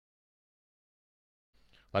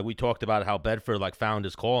Like we talked about how Bedford like found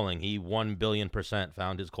his calling. He 1,000,000,000%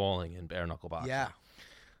 found his calling in bare knuckle boxing. Yeah.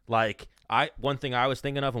 Like one thing I was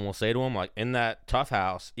thinking of, and we'll say to him, like in that Tough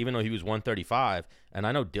House, even though he was 135, and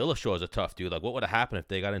I know Dillashaw is a tough dude. Like what would have happened if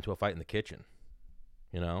they got into a fight in the kitchen,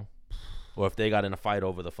 you know, or if they got in a fight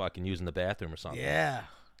over the fucking using the bathroom or something? Yeah.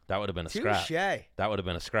 That would have been a scrap. Touche. That would have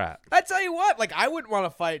been a scrap. I tell you what, like I wouldn't want to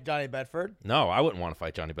fight Johnny Bedford. No, I wouldn't want to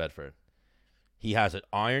fight Johnny Bedford. He has an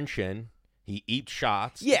iron chin. He eats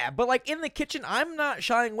shots. Yeah, but like in the kitchen, I'm not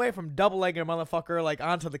shying away from double-legging a motherfucker like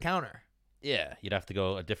onto the counter. Yeah, you'd have to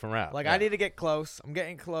go a different route. Like yeah. I need to get close. I'm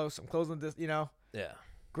getting close. I'm closing this, Yeah.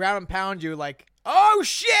 ground and pound you like, oh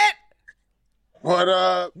shit! What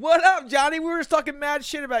up? What up, Johnny? We were just talking mad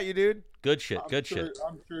shit about you, dude. Good shit. Good shit.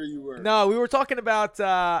 I'm sure you were. No, we were talking about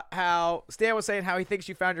how Stan was saying how he thinks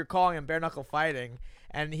you found your calling in bare knuckle fighting,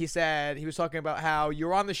 and he said he was talking about how you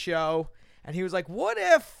were on the show, and he was like, what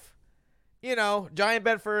if, Johnny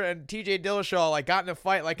Bedford and T.J. Dillashaw like got in a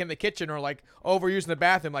fight like in the kitchen or like over using the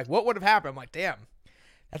bathroom? Like, what would have happened? I'm like, damn,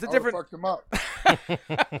 that's a different. I would have fucked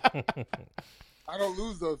him up. I don't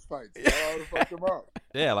lose those fights. So I would have fucked him up.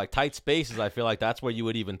 Yeah, like tight spaces. I feel like that's where you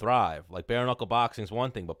would even thrive. Like bare knuckle boxing is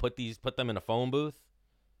one thing, but put them in a phone booth.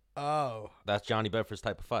 Oh, That's Johnny Bedford's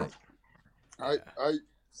type of fight.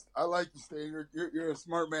 I like you, Stan. You're a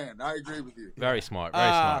smart man. I agree with you. Very smart. Very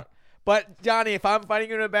smart. But Johnny, if I'm fighting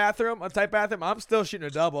you in a bathroom, a tight bathroom, I'm still shooting a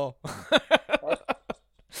double.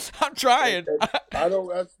 I'm trying. I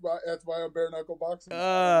don't. That's why I'm bare knuckle boxing.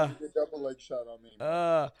 You get double leg shot on me.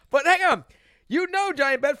 But hang on,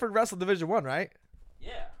 Johnny Bedford wrestled Division I, right?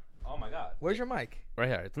 Yeah. Oh my God. Where's your mic? Right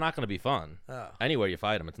here. It's not going to be fun. Oh. Anywhere you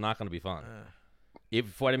fight him, it's not going to be fun. If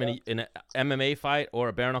you fight him in an MMA fight or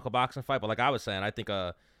a bare knuckle boxing fight, but like I was saying, I think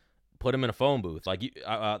put him in a phone booth. Like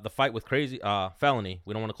the fight with Crazy Felony.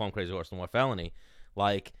 We don't want to call him Crazy Horse no more. Felony.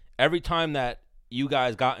 Like every time that you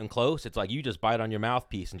guys gotten close, it's like you just bite on your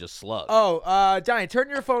mouthpiece and just slug. Oh, Johnny, turn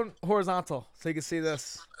your phone horizontal so you can see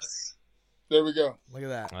this. There we go. Look at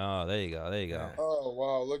that. Oh, there you go. There you go. Oh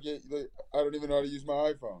wow! Look, I don't even know how to use my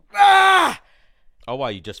iPhone. Ah! Oh, why?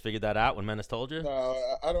 You just figured that out when Menace told you? No,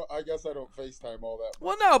 I don't. I guess I don't FaceTime all that.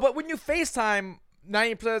 Well, no, but when you FaceTime,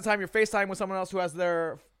 90% of the time you're FaceTime with someone else who has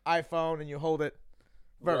their iPhone and you hold it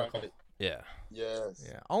vertical. Right. Yeah. Yes.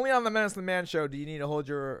 Yeah. Only on the Menace the Man show do you need to hold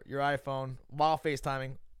your iPhone while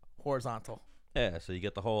FaceTiming horizontal. Yeah. So you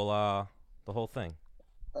get the whole thing.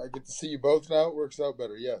 I get to see you both now. It works out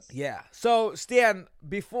better. Yes. Yeah. So Stan,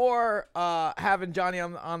 before having Johnny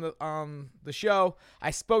on the show,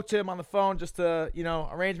 I spoke to him on the phone just to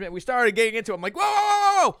arrangement. We started getting into it. I'm like,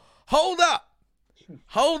 whoa, hold up.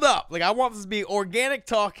 Like I want this to be organic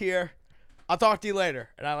talk here. I'll talk to you later.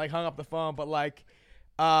 And I hung up the phone. But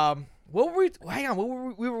what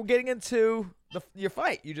were we were getting into your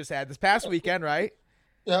fight you just had this past weekend, right?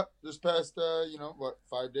 Yeah, this past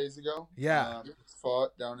 5 days ago. Yeah.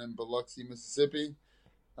 Fought down in Biloxi, Mississippi.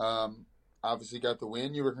 Obviously got the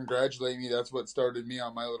win. You were congratulating me. That's what started me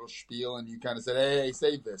on my little spiel, and you kind of said, "Hey,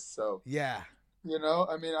 save this." So yeah,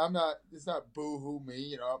 I mean, I'm not. It's not boo-hoo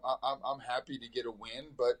me. I'm happy to get a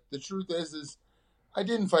win, but the truth is I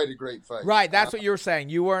didn't fight a great fight. Right. That's what you were saying.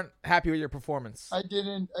 You weren't happy with your performance. I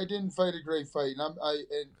didn't fight a great fight, and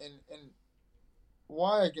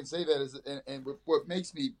why I can say that is, and what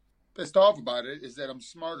makes me pissed off about it is that I'm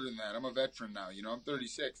smarter than that. I'm a veteran now. I'm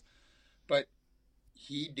 36, but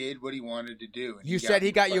he did what he wanted to do. And you said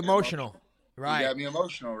he got you emotional. Right. He got me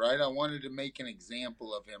emotional, right? I wanted to make an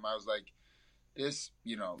example of him. I was like, this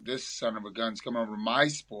son of a gun's come over my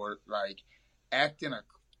sport, like acting a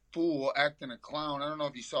fool, acting a clown. I don't know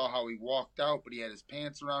if you saw how he walked out, but he had his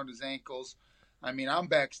pants around his ankles. I mean, I'm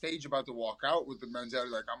backstage about to walk out with the mentality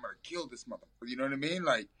like, I'm going to kill this motherfucker. You know what I mean?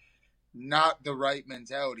 Like, not the right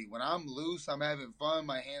mentality. When I'm loose, I'm having fun,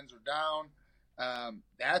 my hands are down.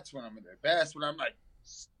 That's when I'm at the best. When I'm like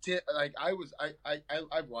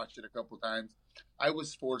I've watched it a couple times. I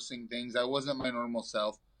was forcing things. I wasn't my normal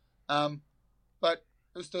self. But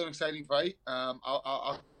it was still an exciting fight.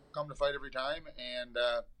 I'll come to fight every time. And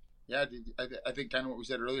I think kind of what we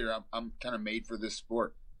said earlier, I'm kind of made for this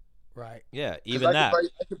sport. Right. Yeah, even that. I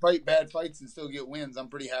can fight bad fights and still get wins. I'm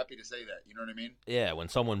pretty happy to say that. You know what I mean? Yeah, when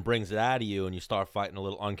someone brings it out of you and you start fighting a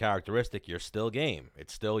little uncharacteristic, you're still game.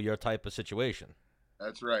 It's still your type of situation.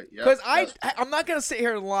 That's right. Yeah. Because I'm not gonna sit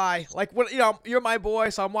here and lie. Like when you're my boy,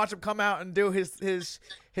 so I'm watching him come out and do his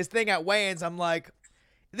thing at weigh-ins. I'm like,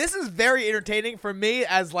 this is very entertaining for me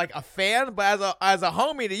as like a fan, but as a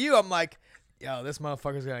homie to you, I'm like, yo, this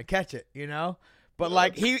motherfucker's gonna catch it, But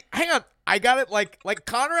like hang on, I got it. Like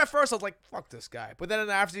Connor at first, I was like, fuck this guy. But then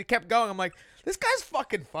after he kept going, I'm like, this guy's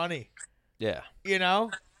fucking funny. Yeah.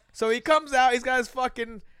 So he comes out. He's got his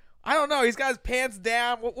fucking. I don't know. He's got his pants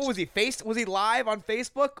down. What was he? Was he live on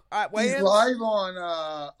Facebook at weigh-ins? He's live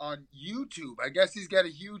on YouTube. I guess he's got a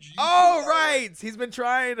huge. YouTube Oh right, he's been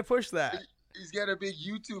trying to push that. He's got a big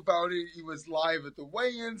YouTube out. He was live at the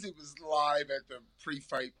weigh-ins. He was live at the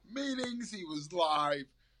pre-fight meetings. He was live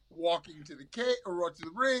walking to the to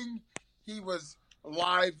the ring. He was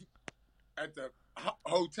live at the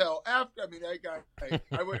hotel after. I mean, that guy.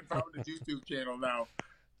 I went and found his YouTube channel now,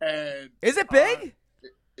 and is it big?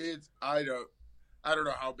 It's I don't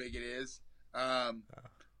know how big it is. I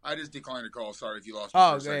just declined a call. Sorry if you lost me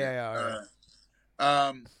for a second.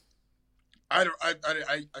 Yeah. I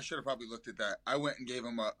should have probably looked at that. I went and gave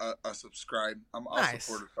him a subscribe. I'll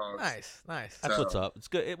support his cause. Nice. That's what's up. It's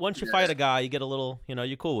good. Once you fight a guy, you get a little,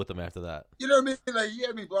 you're cool with him after that. You know what I mean? Like, he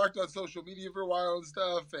had me blocked on social media for a while and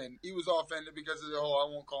stuff, and he was offended because of the whole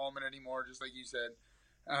I won't call him it anymore, just like you said.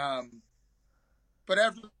 But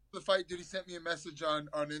after the fight, dude, he sent me a message on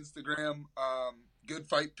Instagram, good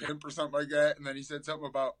fight pimp or something like that, and then he said something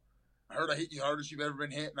about, I heard I hit you the hardest you've ever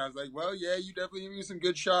been hit, and I was like, well, yeah, you definitely gave me some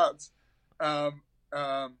good shots. So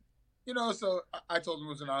I told him it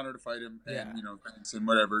was an honor to fight him, and thanks and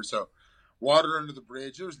whatever. So water under the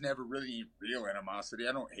bridge. There was never really real animosity.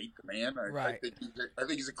 I don't hate the man. I think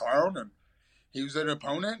he's a clown, and he was an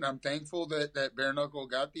opponent, and I'm thankful that Bare Knuckle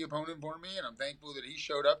got the opponent for me, and I'm thankful that he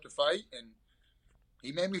showed up to fight, and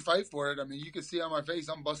he made me fight for it. I mean, you can see on my face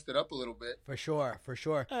I'm busted up a little bit. For sure.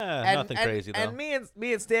 Nothing crazy though. And me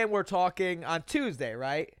and Stan were talking on Tuesday,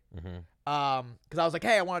 right? Mm-hmm. Because I was like,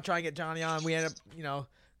 hey, I want to try and get Johnny on. We ended up,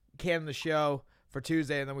 canning the show for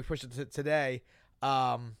Tuesday, and then we pushed it to today.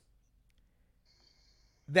 And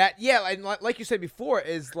like you said before,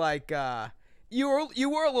 is like you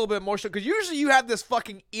were a little bit emotional because usually you have this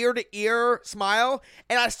fucking ear to ear smile,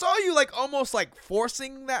 and I saw you like almost like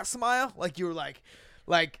forcing that smile, like you were like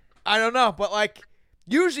I don't know, but like.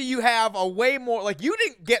 Usually you have a way more, like, you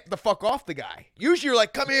didn't get the fuck off the guy. Usually you're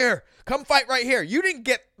like, come here, come fight right here. You didn't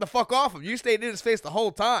get the fuck off him. You stayed in his face the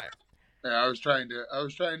whole time. Yeah, I was trying to,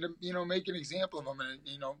 make an example of him. And,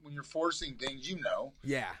 when you're forcing things,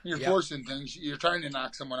 Yeah. When you're forcing things, you're trying to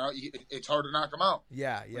knock someone out. It's hard to knock them out.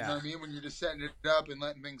 Yeah. You know what I mean? When you're just setting it up and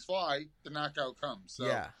letting things fly, the knockout comes. So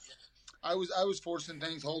yeah. I was forcing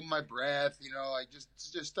things, holding my breath, like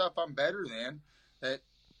just stuff I'm better than that.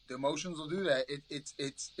 The emotions will do that.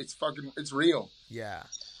 It's real. Yeah.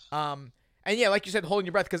 And yeah, like you said, holding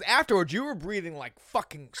your breath, because afterwards you were breathing like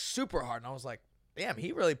fucking super hard, and I was like, damn,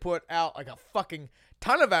 he really put out like a fucking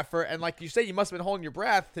ton of effort, and like you said, you must have been holding your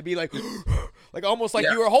breath to be like, like almost like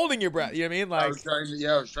you were holding your breath. You know what I mean? Like I was trying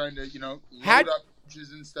to, load up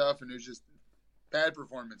punches and stuff, and it was just bad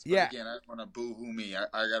performance. But again, I don't want to boo-hoo me.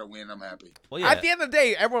 I got to win. I'm happy. Well, yeah. At the end of the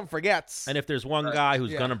day, everyone forgets. And if there's one guy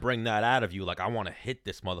who's going to bring that out of you, like, I want to hit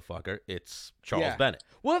this motherfucker, it's Charles Bennett.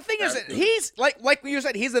 Well, the thing is that he's, like you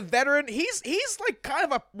said, he's a veteran. He's like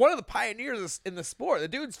kind of one of the pioneers in the sport. The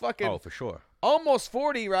dude's fucking... Oh, for sure. Almost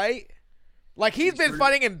 40, right? Like, he's been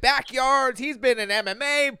fighting in backyards. He's been in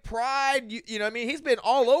MMA, Pride. You know what I mean? He's been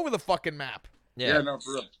all over the fucking map. Yeah, no,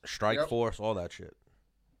 for real. Strike Force, all that shit.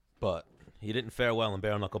 But... he didn't fare well in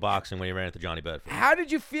bare knuckle boxing when he ran into Johnny Bedford. How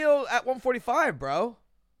did you feel at 145, bro?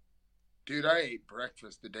 Dude, I ate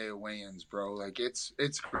breakfast the day of weigh-ins, bro. Like it's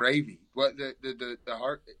gravy. What the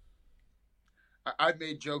heart? I've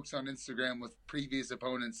made jokes on Instagram with previous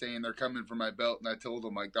opponents saying they're coming for my belt, and I told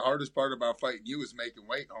them like the hardest part about fighting you is making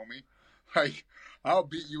weight, homie. Like I'll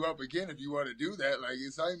beat you up again if you want to do that. Like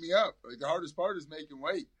sign me up. Like the hardest part is making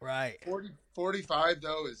weight. Right. 45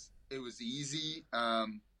 though it was easy.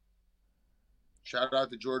 Shout out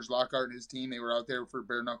to George Lockhart and his team. They were out there for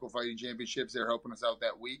Bare Knuckle Fighting Championships. They're helping us out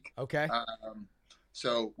that week. Okay.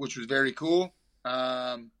 So, which was very cool.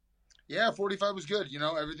 45 was good.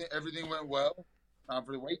 Everything went well.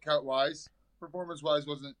 For the weight cut wise, performance wise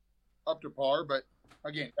wasn't up to par, but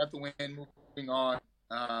again, got the win. Moving on.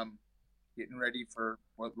 Getting ready for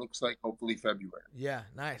what looks like hopefully February. Yeah,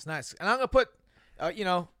 nice. And I'm gonna put, a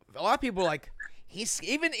lot of people like. He's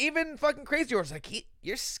even fucking Crazy Horse like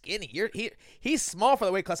you're skinny. He's small for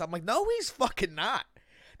the weight class. I'm like, no, he's fucking not.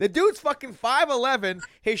 The dude's fucking 5'11".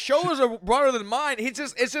 His shoulders are broader than mine. It's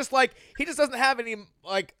just like he just doesn't have any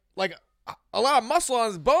like a lot of muscle on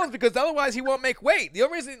his bones because otherwise he won't make weight. The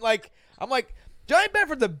only reason I'm like Johnny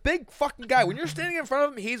Bedford's a big fucking guy. When you're standing in front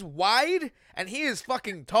of him, he's wide and he is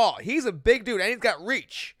fucking tall. He's a big dude and he's got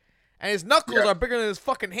reach. And his knuckles are bigger than his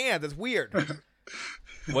fucking hands. It's weird.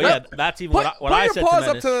 Well, yeah, that's even what I said to Put your Menace. paws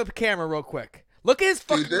up to the camera real quick. Look at his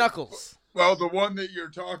fucking knuckles. Well, the one that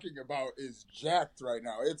you're talking about is jacked right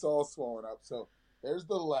now. It's all swollen up. So there's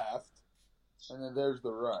the left, and then there's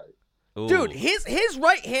the right. Ooh. Dude, his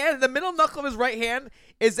right hand, the middle knuckle of his right hand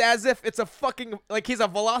is as if it's a fucking, like he's a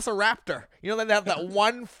velociraptor. You know, they have that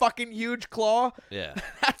one fucking huge claw. Yeah.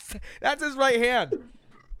 That's his right hand.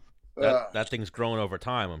 That thing's grown over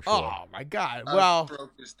time, I'm sure. Oh my God. I've Well,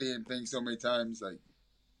 broke this damn thing so many times. Like,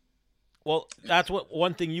 Well, that's what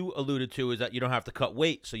one thing you alluded to is that you don't have to cut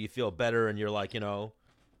weight, so you feel better and you're like,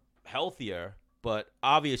 healthier. But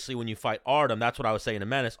obviously, when you fight Artem, that's what I was saying to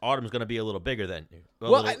Menace. Artem's going to be a little bigger than you.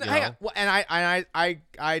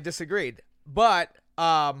 I disagreed, but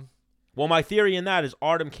well, my theory in that is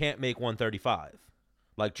Artem can't make 135.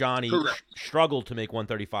 Like Johnny struggled to make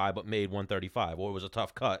 135, but made 135, or it was a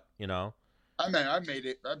tough cut. I mean, I've made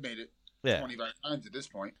it 25 times at this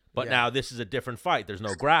point. But now this is a different fight. There's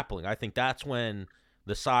no grappling. I think that's when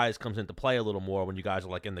the size comes into play a little more when you guys are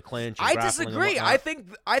like in the clinch. And I disagree. I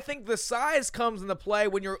think the size comes into play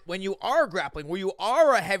when you are grappling, where you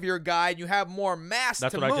are a heavier guy and you have more mass to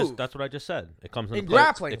move. That's what I just said. It comes into in play.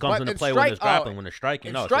 Grappling. It comes into play when there's grappling. When they're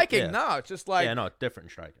striking, it's striking. It's just like it's different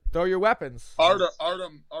in striking. Throw your weapons.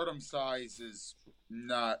 Artem's size is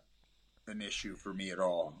not an issue for me at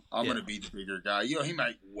all. I'm going to be the bigger guy. He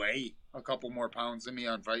might weigh a couple more pounds than me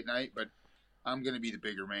on fight night, but I'm going to be the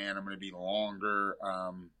bigger man. I'm going to be longer.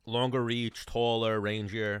 Longer reach, taller,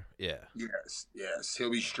 rangier. Yeah. Yes.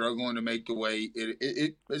 He'll be struggling to make the weight.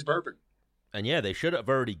 It's perfect. And they should have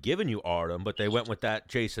already given you Artem, but they went with that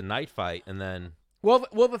Jason Knight fight, and then. Well,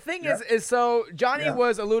 the thing is so Johnny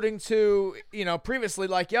was alluding to, previously,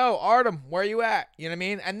 like, yo, Artem, where you at? You know what I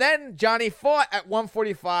mean? And then Johnny fought at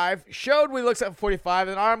 145, showed we looks at 45,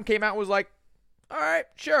 and Artem came out and was like, all right,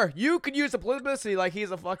 sure, you could use the publicity like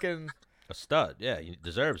he's a fucking. A stud, he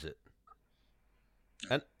deserves it.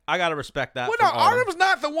 And I gotta respect that. Well, no, Artem's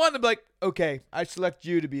not the one to be like, okay, I select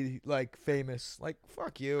you to be like famous. Like,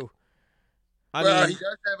 fuck you. I mean, he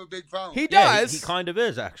does have a big following. He does. He kind of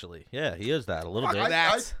is actually. Yeah, he is that a little bit.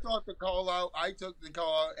 I thought the call out. I took the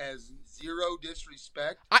call out as zero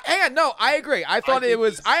disrespect. I agree. I thought it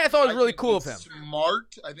was really cool of him.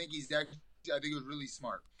 Smart. I think it was really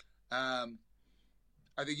smart. I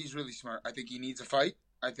think he's really smart. I think he needs a fight.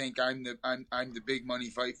 I think I'm the big money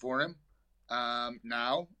fight for him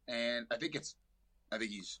now, and I think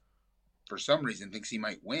he's for some reason thinks he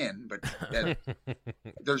might win, but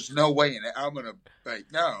there's no way in it. I'm gonna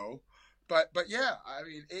no, but yeah, I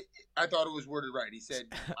mean, I thought it was worded right. He said,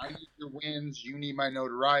 "I need your wins, you need my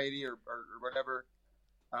notoriety, or whatever.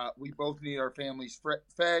 We both need our families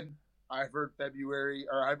fed." I've heard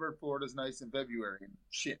Florida's nice in February, and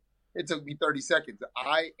shit, it took me 30 seconds.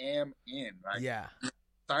 I am in.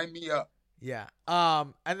 Sign me up. Yeah.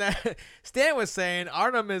 And then Stan was saying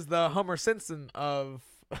Artem is the Homer Simpson of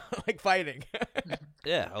like fighting.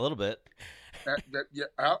 Yeah, a little bit.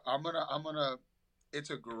 I'm gonna.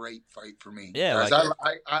 It's a great fight for me. Yeah,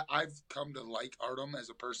 I've come to like Artem as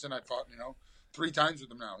a person. I fought 3 times with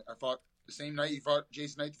him now. I fought the same night he fought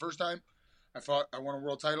Jason Knight the first time. I won a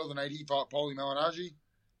world title the night he fought Paulie Malignaggi,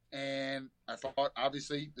 and I fought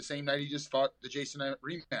obviously the same night he just fought the Jason Knight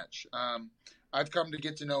rematch. I've come to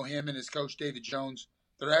get to know him and his coach, David Jones.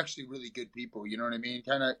 They're actually really good people. You know what I mean?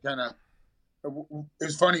 Kind of. It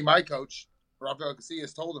was funny. My coach, Rafael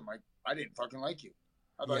Casillas, told him, I didn't fucking like you.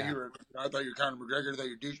 I thought you were Conor McGregor. I thought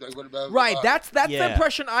you were douche. What about? Right. That's the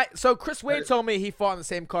impression So Chris Wade told me he fought on the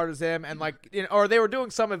same card as him, and or they were doing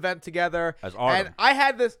some event together. As Artem. And I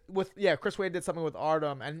had this with Chris Wade did something with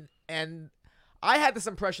Artem, and I had this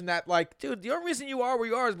impression that dude, the only reason you are where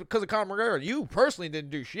you are is because of Conor McGregor. You personally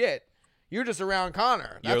didn't do shit. You're just around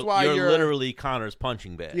Conor. That's why you're literally Conor's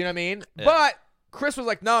punching bag. You know what I mean? Yeah. But Chris was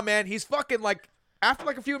like, "No, man, he's fucking after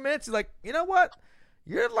a few minutes, he's like, you know what?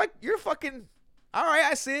 You're fucking all right.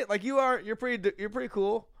 I see it. You're pretty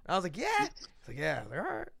cool." And I was like, "Yeah." He's like, "Yeah, they're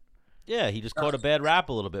all right." Yeah, he just caught a bad rap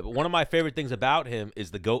a little bit. But one of my favorite things about him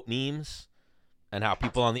is the GOAT memes and how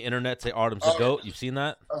people on the internet say Artem's the GOAT. You've seen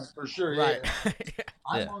that? For sure. Right. Yeah.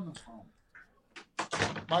 I'm on the phone.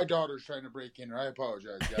 My daughter's trying to break in. I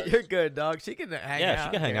apologize, guys. You're good, dog. She can hang out. Yeah,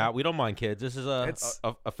 she can hang out. We don't mind kids. This is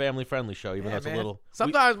a family-friendly show, even though it's a little...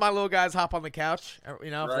 Sometimes my little guys hop on the couch, if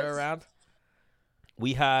they're around.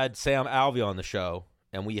 We had Sam Alvey on the show,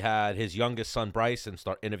 and we had his youngest son, Bryson,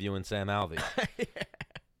 start interviewing Sam Alvey.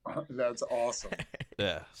 That's awesome.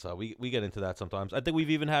 Yeah, so we get into that sometimes. I think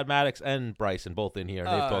we've even had Maddox and Bryson both in here,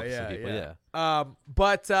 and they've talked to some people.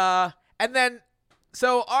 And then,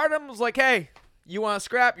 so Artem was like, "Hey, you want to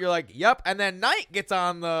scrap?" You're like, "Yep." And then Knight gets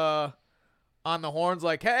on the horns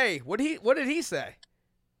like, "Hey, what did he say?"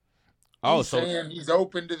 He's saying he's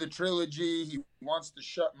open to the trilogy. He wants to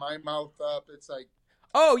shut my mouth up. It's like,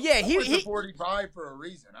 oh yeah, he went to 45 for a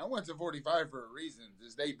reason. I went to 45 for a reason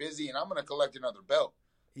to stay busy, and I'm going to collect another belt.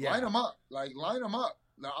 Yeah. Line them up. Line them up.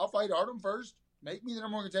 Now, I'll fight Artem first. Make me the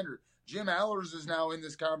number one contender. Jim Allers is now in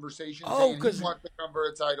this conversation saying he wants to come for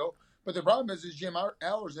a title. But the problem is Jim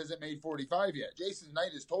Allers hasn't made 45 yet. Jason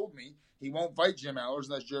Knight has told me he won't fight Jim Allers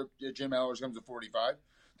unless Jim Allers comes to 45.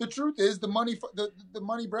 The truth is the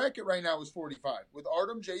money bracket right now is 45. With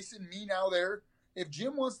Artem, Jason, me now there. If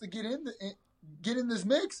Jim wants to get in this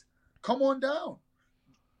mix, come on down.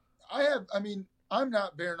 I'm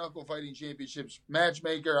not bare knuckle fighting championships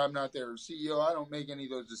matchmaker. I'm not their CEO. I don't make any of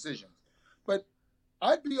those decisions. But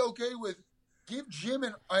I'd be okay with give Jim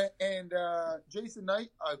and Jason Knight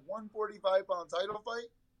a 145-pound title fight.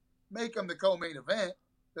 Make them the co-main event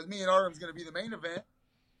because me and Artem's going to be the main event.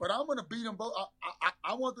 But I'm going to beat them both.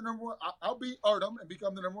 I want the number one. I'll beat Artem and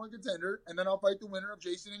become the number one contender, and then I'll fight the winner of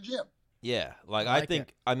Jason and Jim. Yeah, I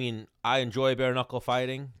think I enjoy bare knuckle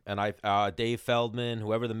fighting, and Dave Feldman,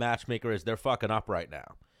 whoever the matchmaker is, they're fucking up right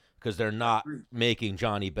now because they're not making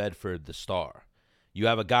Johnny Bedford the star. You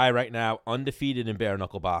have a guy right now undefeated in bare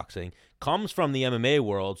knuckle boxing, comes from the MMA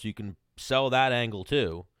world, so you can sell that angle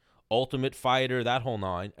too. Ultimate Fighter, that whole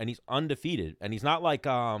nine, and he's undefeated, and he's not like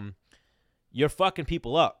you're fucking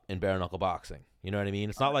people up in bare knuckle boxing. You know what I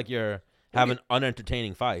mean? It's not like you're having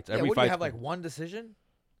unentertaining fights. Every fight you have like one decision.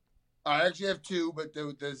 I actually have two, but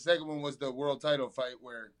the second one was the world title fight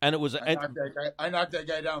where and it was I knocked that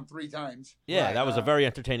guy down 3 times. Yeah, right. That was a very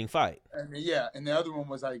entertaining fight. And the other one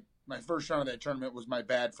was my first round of that tournament was my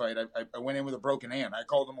bad fight. I went in with a broken hand. I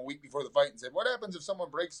called him a week before the fight and said, "What happens if someone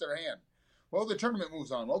breaks their hand?" Well, the tournament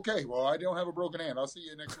moves on. Okay, well, I don't have a broken hand. I'll see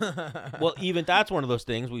you next week. Well, even that's one of those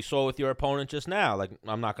things we saw with your opponent just now. Like,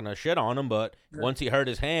 I'm not going to shit on him, but once he hurt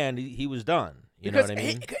his hand, he was done. You know what I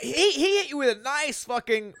mean? He hit you with a nice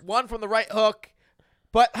fucking one from the right hook.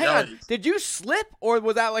 But hang on, did you slip or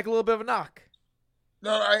was that like a little bit of a knock?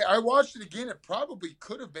 No, I watched it again. It probably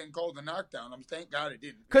could have been called a knockdown. Thank God it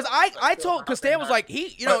didn't. Because because Stan was like,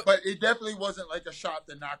 But it definitely wasn't like a shot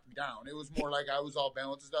that knocked me down. It was more like I was all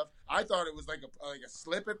balanced and stuff. I thought it was like a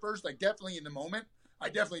slip at first, like definitely in the moment. I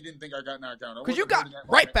definitely didn't think I got knocked down. Because you got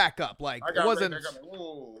right back up. Like, it wasn't. Right back up, like,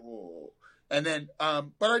 whoa. And then,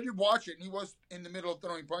 but I did watch it, and he was in the middle of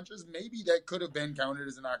throwing punches. Maybe that could have been counted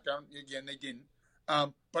as a knockdown. Again, they didn't.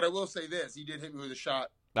 But I will say this: he did hit me with a shot.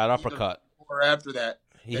 That uppercut. Or after that,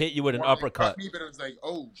 he hit you with an uppercut. Me, but it was like,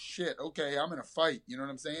 oh shit, okay, I'm in a fight. You know what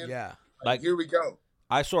I'm saying? Yeah. Like here we go.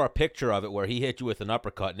 I saw a picture of it where he hit you with an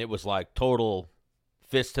uppercut, and it was like total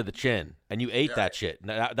fist to the chin, and you ate that shit.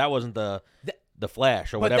 That wasn't the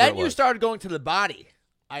flash or whatever. But then you started going to the body.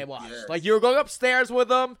 I watched. Yes. Like you were going upstairs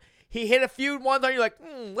with him. He hit a few ones on you, like,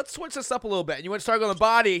 let's switch this up a little bit. And you went to start going to the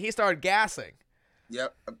body, and he started gassing.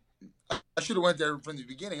 Yep. I should have went there from the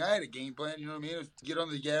beginning. I had a game plan, you know what I mean? It was to get on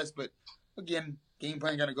the gas, but again, game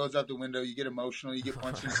plan kind of goes out the window. You get emotional, you get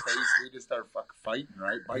punched in the face. We just start fucking fighting,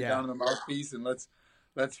 right? Bite down on the mouthpiece, and let's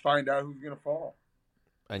find out who's going to fall.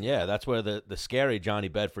 And that's where the scary Johnny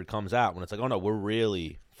Bedford comes out, when it's like, oh no, we're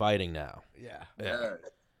really fighting now. Yeah.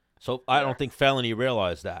 So I don't think Felony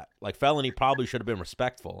realized that. Like, Felony probably should have been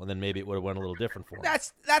respectful, and then maybe it would have went a little different for him.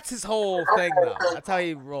 That's his whole thing, though. That's how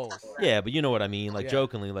he rolls. Yeah, but you know what I mean. Like,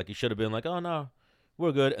 jokingly, like, he should have been like, oh, no,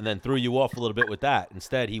 we're good, and then threw you off a little bit with that.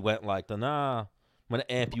 Instead, he went like, nah, I'm going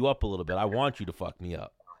to amp you up a little bit. I want you to fuck me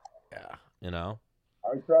up. Yeah. You know?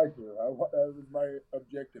 I tried to. That was my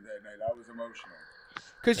objective that night. I was emotional.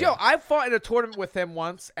 Because, I fought in a tournament with him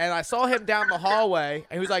once, and I saw him down the hallway,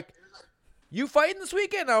 and he was like, you fighting this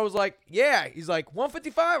weekend? I was like, yeah. He's like,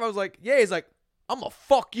 155? I was like, yeah. He's like, I'm going to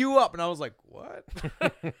fuck you up. And I was like, what?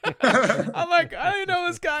 I'm like, I don't even know who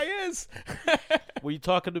this guy is. Were you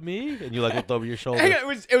talking to me? And you like looked over your shoulder? It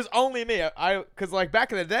was only me. Because like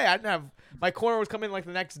back in the day, I didn't have, my corner was coming like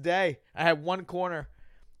the next day. I had one corner.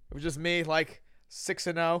 It was just me, like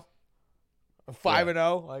 6-0,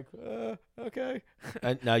 5-0. Like, okay.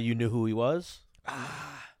 And now you knew who he was?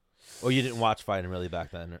 Or you didn't watch fighting really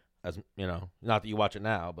back then? As you know, not that you watch it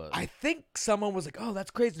now, but I think someone was like, "Oh,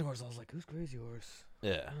 that's Crazy Horse." I was like, "Who's Crazy Horse?"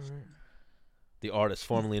 Yeah, right. The artist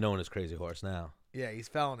formerly known as Crazy Horse now. Yeah, he's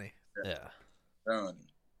Felony. Yeah,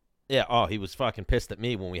 Felony. Yeah. Oh, he was fucking pissed at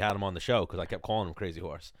me when we had him on the show because I kept calling him Crazy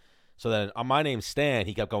Horse. So then, my name's Stan.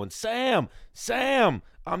 He kept going, Sam.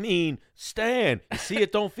 I mean, Stan. You see,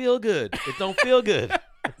 it don't feel good. It don't feel good.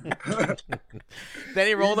 Then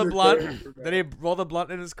he rolled a blunt. Then he rolled a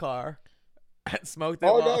blunt in his car. Smoked it.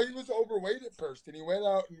 Oh no, he was overweight at first, and he went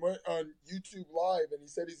out and went on YouTube Live, and he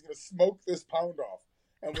said he's going to smoke this pound off,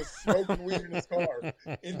 and was smoking weed in his car.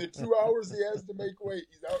 In the 2 hours he has to make weight,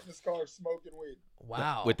 he's out in his car smoking weed.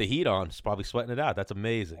 Wow. With the heat on, he's probably sweating it out. That's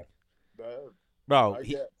amazing. Bro,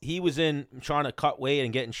 he was in trying to cut weight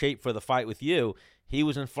and get in shape for the fight with you. he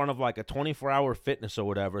was in front of like a 24-hour fitness or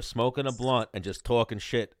whatever, smoking a blunt and just talking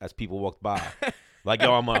shit as people walked by. Like,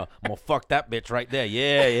 yo, I'm gonna fuck that bitch right there.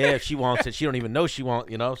 Yeah, if she wants it. She don't even know she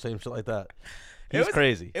wants, same shit like that. He's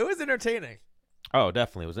crazy. It was entertaining. Oh,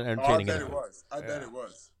 definitely. It was entertaining. I bet it was. I bet it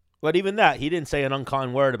was. But even that, he didn't say an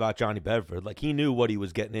unkind word about Johnny Bedford. Like, he knew what he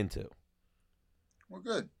was getting into. Well,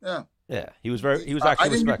 good. Yeah. Yeah, he was actually I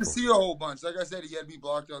didn't get to respectful. see a whole bunch. Like I said, he had me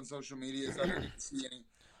blocked on social media, so I didn't get to see any.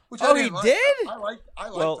 Which Oh, I he didn't like. did? I like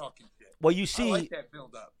Well, talking shit. Well, you I see, like that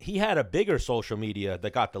build up. he had a bigger social media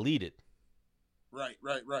that got deleted. Right.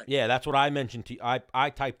 Yeah, that's what I mentioned to you. I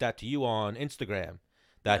typed that to you on Instagram,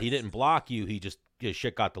 that he didn't block you. His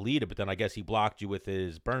shit got deleted, but then I guess he blocked you with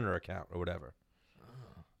his burner account or whatever.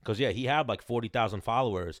 Because, yeah, he had like 40,000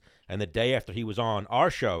 followers, and the day after he was on our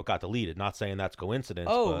show, it got deleted. Not saying that's coincidence.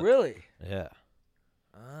 Oh, but, really? Yeah.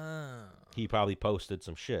 Oh. He probably posted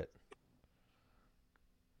some shit.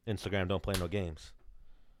 Instagram don't play no games.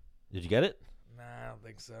 Did you get it? Nah, I don't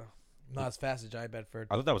think so. Not as fast as Johnny Bedford.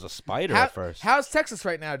 I thought that was a spider at first. How's Texas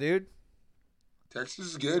right now, dude? Texas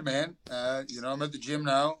is good, man. I'm at the gym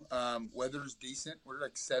now. Weather's decent. We're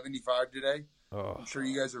like 75 today. Oh. I'm sure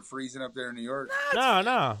you guys are freezing up there in New York.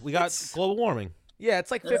 No. We got global warming. Yeah, it's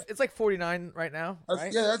like it's like 49 right now.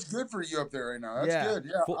 Right? Yeah, that's good for you up there right now. That's good.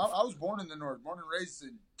 Yeah, For- I was born in the north, born and raised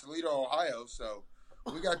in Toledo, Ohio. So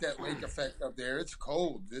we got that lake effect up there. It's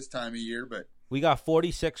cold this time of year, but We got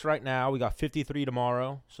 46 right now. We got 53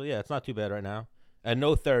 tomorrow. So, yeah, it's not too bad right now. And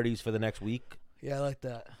no 30s for the next week. Yeah, I like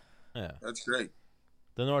that. Yeah. that's great.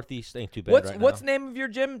 The Northeast ain't too bad What's right what's now. the name of your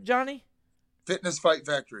gym, Johnny? Fitness Fight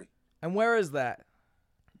Factory. And where is that?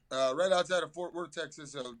 Right outside of Fort Worth,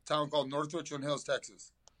 Texas, a town called North Richland Hills,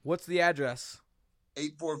 Texas. What's the address?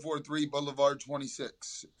 8443 Boulevard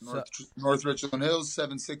 26, North Richland Hills,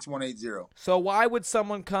 76180. So why would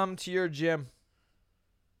someone come to your gym?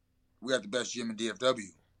 We got the best gym in DFW.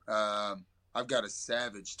 I've got a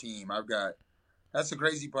savage team. That's the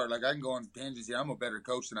crazy part. Like, I can go on tangents here. I'm a better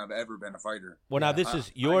coach than I've ever been a fighter. Well, now this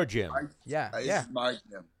is your gym. Yeah. This is my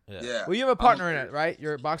gym. Yeah. Well, you have a partner in it, right?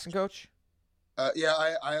 You're a boxing coach? Yeah,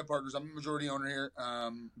 I have partners. I'm a majority owner here.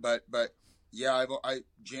 But yeah,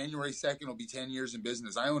 January 2nd will be 10 years in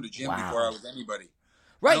business. I owned a gym before I was anybody.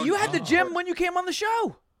 Right, you had the gym when you came on the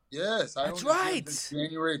show. Yes, I That's owned a gym right. since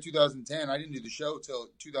January 2010. I didn't do the show till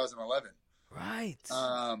 2011. Right.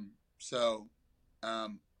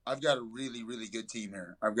 I've got a really, really good team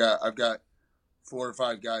here. I've got 4 or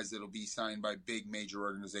 5 guys that'll be signed by big major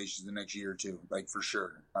organizations the next year or two, like for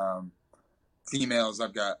sure. Females,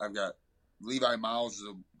 I've got Levi Miles is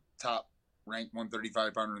a top ranked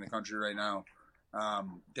 135 pounder in the country right now.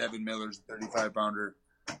 Devin Miller's a 35 pounder.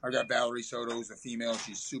 I got Valerie Soto, who's a female.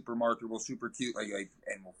 She's super marketable, super cute,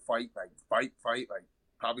 and will fight,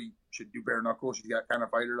 probably should do bare knuckle. She's got kind of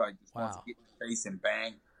fighter, just wants to get in the face and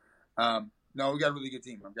bang. No, we got a really good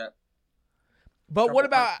team. But what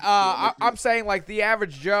about I'm saying like the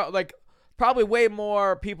average Joe, like probably way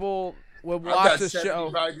more people would watch the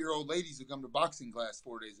show. 75-year-old ladies who come to boxing class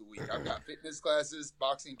 4 days a week. I've got fitness classes,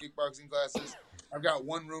 boxing, kickboxing classes. I've got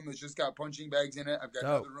one room that's just got punching bags in it. I've got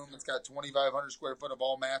another room that's got 2,500 square foot of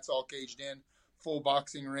all mats, all caged in, full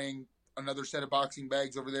boxing ring, another set of boxing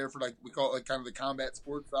bags over there for we call it kind of the combat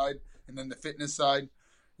sports side, and then the fitness side.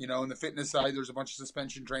 In the fitness side, there's a bunch of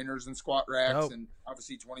suspension trainers and squat racks, and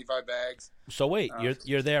obviously 25 bags. So wait,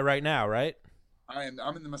 you're there right now, right?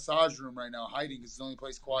 I'm in the massage room right now, hiding because it's the only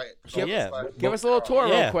place quiet. So, give us a little tour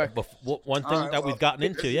real quick. One thing that we've gotten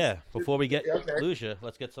into, before we lose you,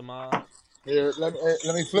 let's get some. Here, let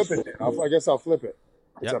me flip it. I guess I'll flip it.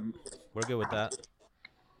 Yep. We're good with that.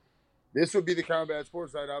 This would be the combat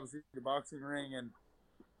sports side, obviously the boxing ring and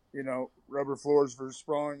rubber floors for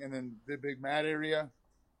sprawling, and then the big mat area.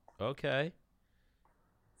 Okay.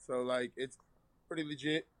 So it's pretty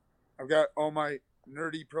legit. I've got all my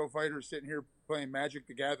nerdy pro fighters sitting here playing Magic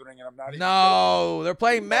the Gathering, and I'm not. No, they're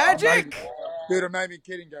playing Magic. Dude, I'm not even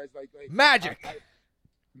kidding, guys. Magic.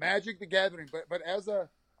 Magic the Gathering, but as a,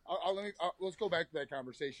 let's go back to that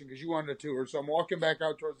conversation because you wanted a tour. So I'm walking back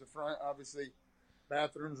out towards the front. Obviously,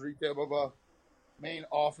 bathrooms, retail, blah blah. Main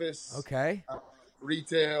office. Okay.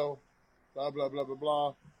 Retail, blah blah blah blah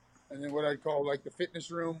blah. And then what I'd call the fitness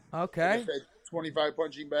room. Okay. 25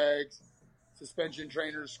 punching bags, suspension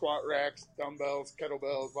trainers, squat racks, dumbbells,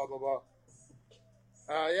 kettlebells, blah, blah, blah.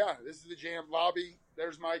 This is the jam lobby.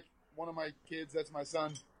 There's one of my kids. That's my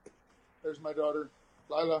son. There's my daughter.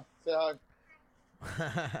 Lila, say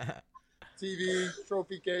hi. TV,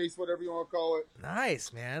 trophy case, whatever you want to call it.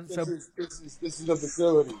 Nice, man. This is the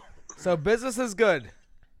facility. So business is good.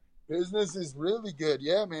 Business is really good.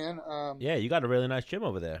 Yeah, man. You got a really nice gym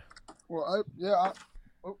over there. Well,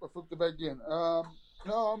 Oh, I flipped it back again.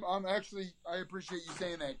 No, I'm actually. I appreciate you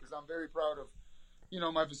saying that because I'm very proud of,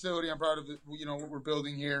 my facility. I'm proud of it. What we're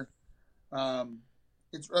building here.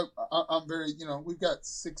 It's. I'm very. We've got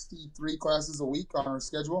 63 classes a week on our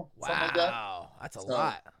schedule. Wow, Something like that. That's a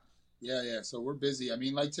lot. Yeah. So we're busy. I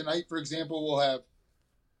mean, like tonight, for example, we'll have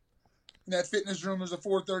in that fitness room. There's a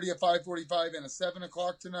 4:30, a 5:45, and a 7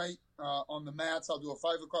 o'clock tonight on the mats. I'll do a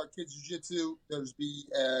 5 o'clock kids jiu-jitsu. There's be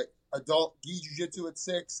adult gi jiu-jitsu at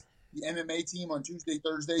 6. The MMA team on Tuesday,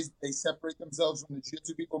 Thursdays, they separate themselves from the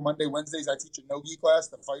jiu-jitsu people. Monday, Wednesdays, I teach a no-gi class.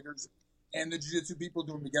 The fighters and the jiu-jitsu people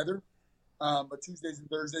do them together. But Tuesdays and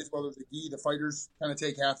Thursdays, while there's a gi, the fighters kind of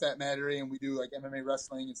take half that Saturday, and we do like MMA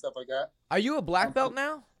wrestling and stuff like that. Are you a black belt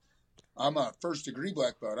now? I'm a first-degree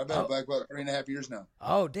black belt. I've been a black belt 3.5 years now.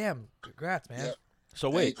 Oh, damn. Congrats, man. Yeah. So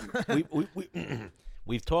wait,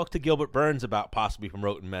 we've talked to Gilbert Burns about possibly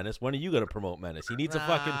promoting Menace. When are you going to promote Menace? He needs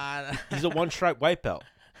he's a one-stripe white belt.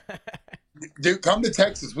 Dude, come to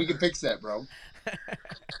Texas. We can fix that, bro.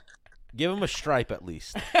 Give him a stripe at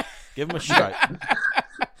least. Give him a stripe. I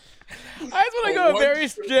just want to go to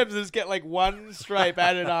various gyms and just get like one stripe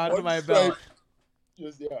added on to my belt.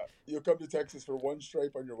 You'll come to Texas for one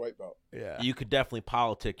stripe on your white belt. Yeah. You could definitely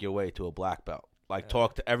politic your way to a black belt. Like,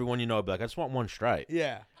 talk to everyone you know, be like, I just want one stripe.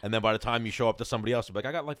 Yeah. And then by the time you show up to somebody else, you'll be like,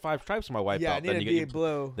 I got like 5 stripes on my white belt. Yeah, I need to be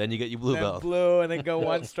blue. Then you get your blue then belt. Blue, and then go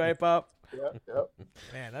one stripe up. Yep.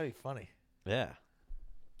 Man, that'd be funny. Yeah.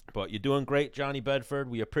 But you're doing great, Johnny Bedford.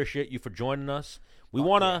 We appreciate you for joining us. We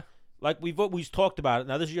want to, like we've talked about it.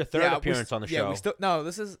 Now, this is your third appearance on the show.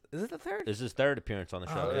 This is it the third? This is his third appearance on the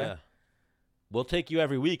show, okay. Yeah. We'll take you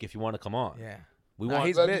every week if you want to come on. Yeah.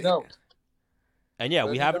 He's big. And yeah,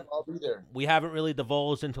 I'll be there. We haven't really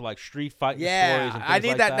divulged into like street fighting stories and things I need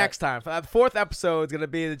like that next time. The 4th episode is going to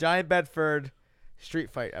be the Johnny Bedford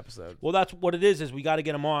street fight episode. Well, that's what it is we got to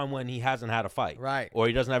get him on when he hasn't had a fight. Right. Or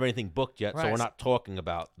he doesn't have anything booked yet, Right. so we're not talking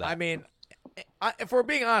about that. I mean, if we're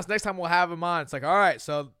being honest, next time we'll have him on. It's like, all right,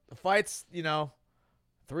 so the fight's,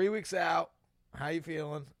 3 weeks out. How you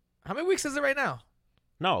feeling? How many weeks is it right now?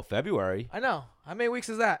 No, February. I know. How many weeks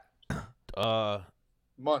is that?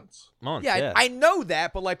 Months. Yeah. I know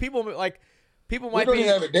that, but people might We don't even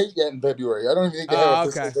have a date yet in February. I don't even think they have a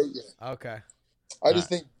official date yet. Okay. I just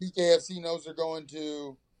think BKFC knows they're going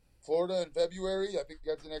to Florida in February. I think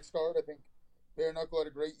that's the next card. I think Bare Knuckle had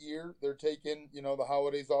a great year. They're taking, the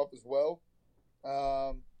holidays off as well.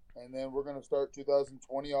 And then we're going to start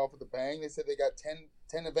 2020 off with a bang. They said they got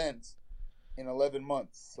 10 events in 11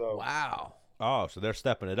 months. So Wow. Oh, so they're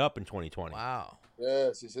stepping it up in 2020. Wow.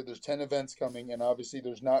 Yes, he said there's 10 events coming, and obviously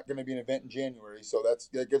there's not going to be an event in January, so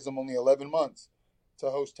that gives them only 11 months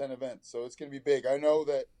to host 10 events. So it's going to be big. I know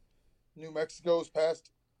that New Mexico's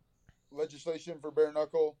passed legislation for bare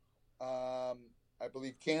knuckle. I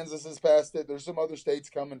believe Kansas has passed it. There's some other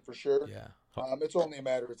states coming for sure. Yeah. It's only a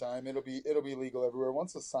matter of time. It'll be legal everywhere.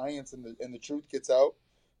 Once the science and the truth gets out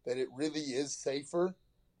that it really is safer,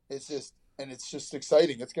 it's just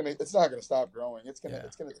exciting. It's not gonna stop growing. It's gonna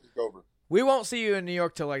take over. We won't see you in New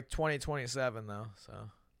York till like 2027 though. So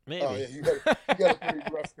Maybe. Oh yeah, you got a pretty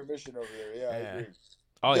rough commission over there. Yeah, I agree.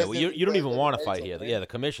 Oh yeah, well, you don't even want to fight here. Yeah, the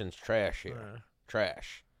commission's trash here.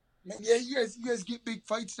 Trash. Man, yeah, you guys get big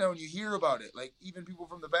fights now, and you hear about it. Like even people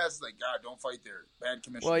from the past, like God, don't fight there. Bad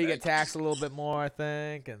commission. Well, you get taxed a little bit more, I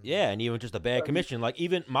think. And yeah, and even just a bad commission. Like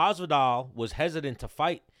even Masvidal was hesitant to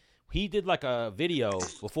fight. He did like a video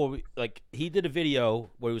he did a video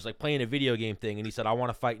where he was like playing a video game thing, and he said, I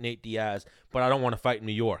want to fight Nate Diaz, but I don't want to fight in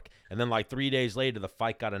New York. And then like 3 days later, the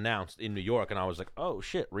fight got announced in New York, and I was like, oh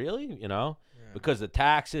shit, really? Because the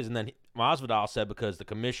taxes, and then Masvidal said because the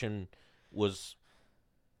commission was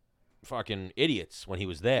fucking idiots when he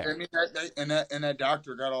was there. I mean, that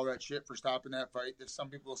doctor got all that shit for stopping that fight. There's some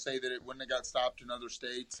people say that it wouldn't have got stopped in other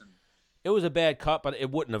states, and it was a bad cut, but it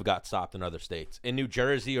wouldn't have got stopped in other states. In New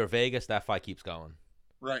Jersey or Vegas, that fight keeps going.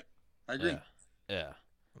 Right. I agree. Yeah.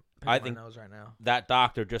 I think right now. That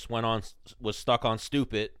doctor just was stuck on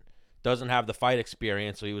stupid, doesn't have the fight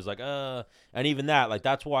experience, so he was like, and even that, like,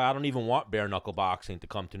 that's why I don't even want bare knuckle boxing to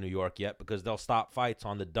come to New York yet, because they'll stop fights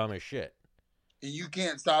on the dumbest shit. And you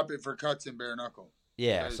can't stop it for cuts in bare knuckle.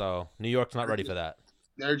 Yeah, so New York's not ready for that.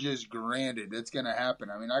 They're just granted. It's going to happen.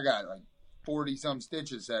 I mean, I got like 40-some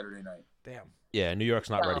stitches Saturday night. Damn. Yeah, New York's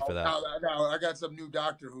not ready for that. I got some new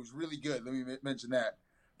doctor who's really good. Let me mention that.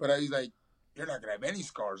 But he's like, you're not going to have any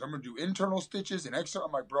scars. I'm going to do internal stitches and external.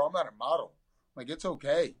 I'm like, bro, I'm not a model. I'm like, it's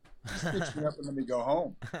okay. Just stitch me up and let me go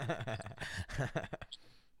home. All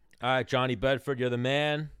right, Johnny Bedford, you're the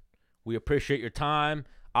man. We appreciate your time.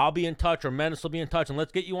 I'll be in touch, or Menace will be in touch, and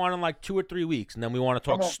let's get you on in like 2 or 3 weeks, and then we want to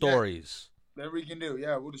talk stories. That we can do.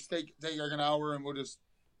 Yeah, we'll just take like an hour, and we'll just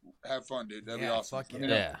have fun, dude. That'd be Yeah, awesome. fuck Let me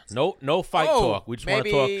know. Yeah. No fight Oh, talk. We just want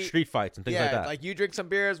to talk maybe- street fights and things like that. Like you drink some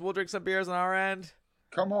beers, we'll drink some beers on our end.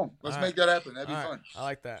 Come on, let's All make that happen. That'd be All right, fun. I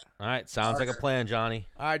like that. All right. Sounds like a plan, Johnny.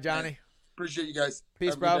 All right, Johnny. Appreciate you guys. Peace,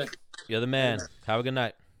 Have a good bro. day. You're the man. Have a good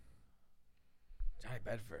night. Johnny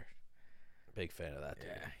Bedford. Big fan of that dude.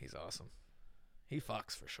 Yeah, he's awesome. He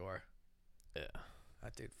fucks for sure. Yeah.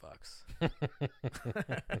 That dude fucks.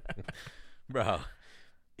 Bro,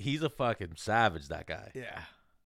 he's a fucking savage, that guy. Yeah.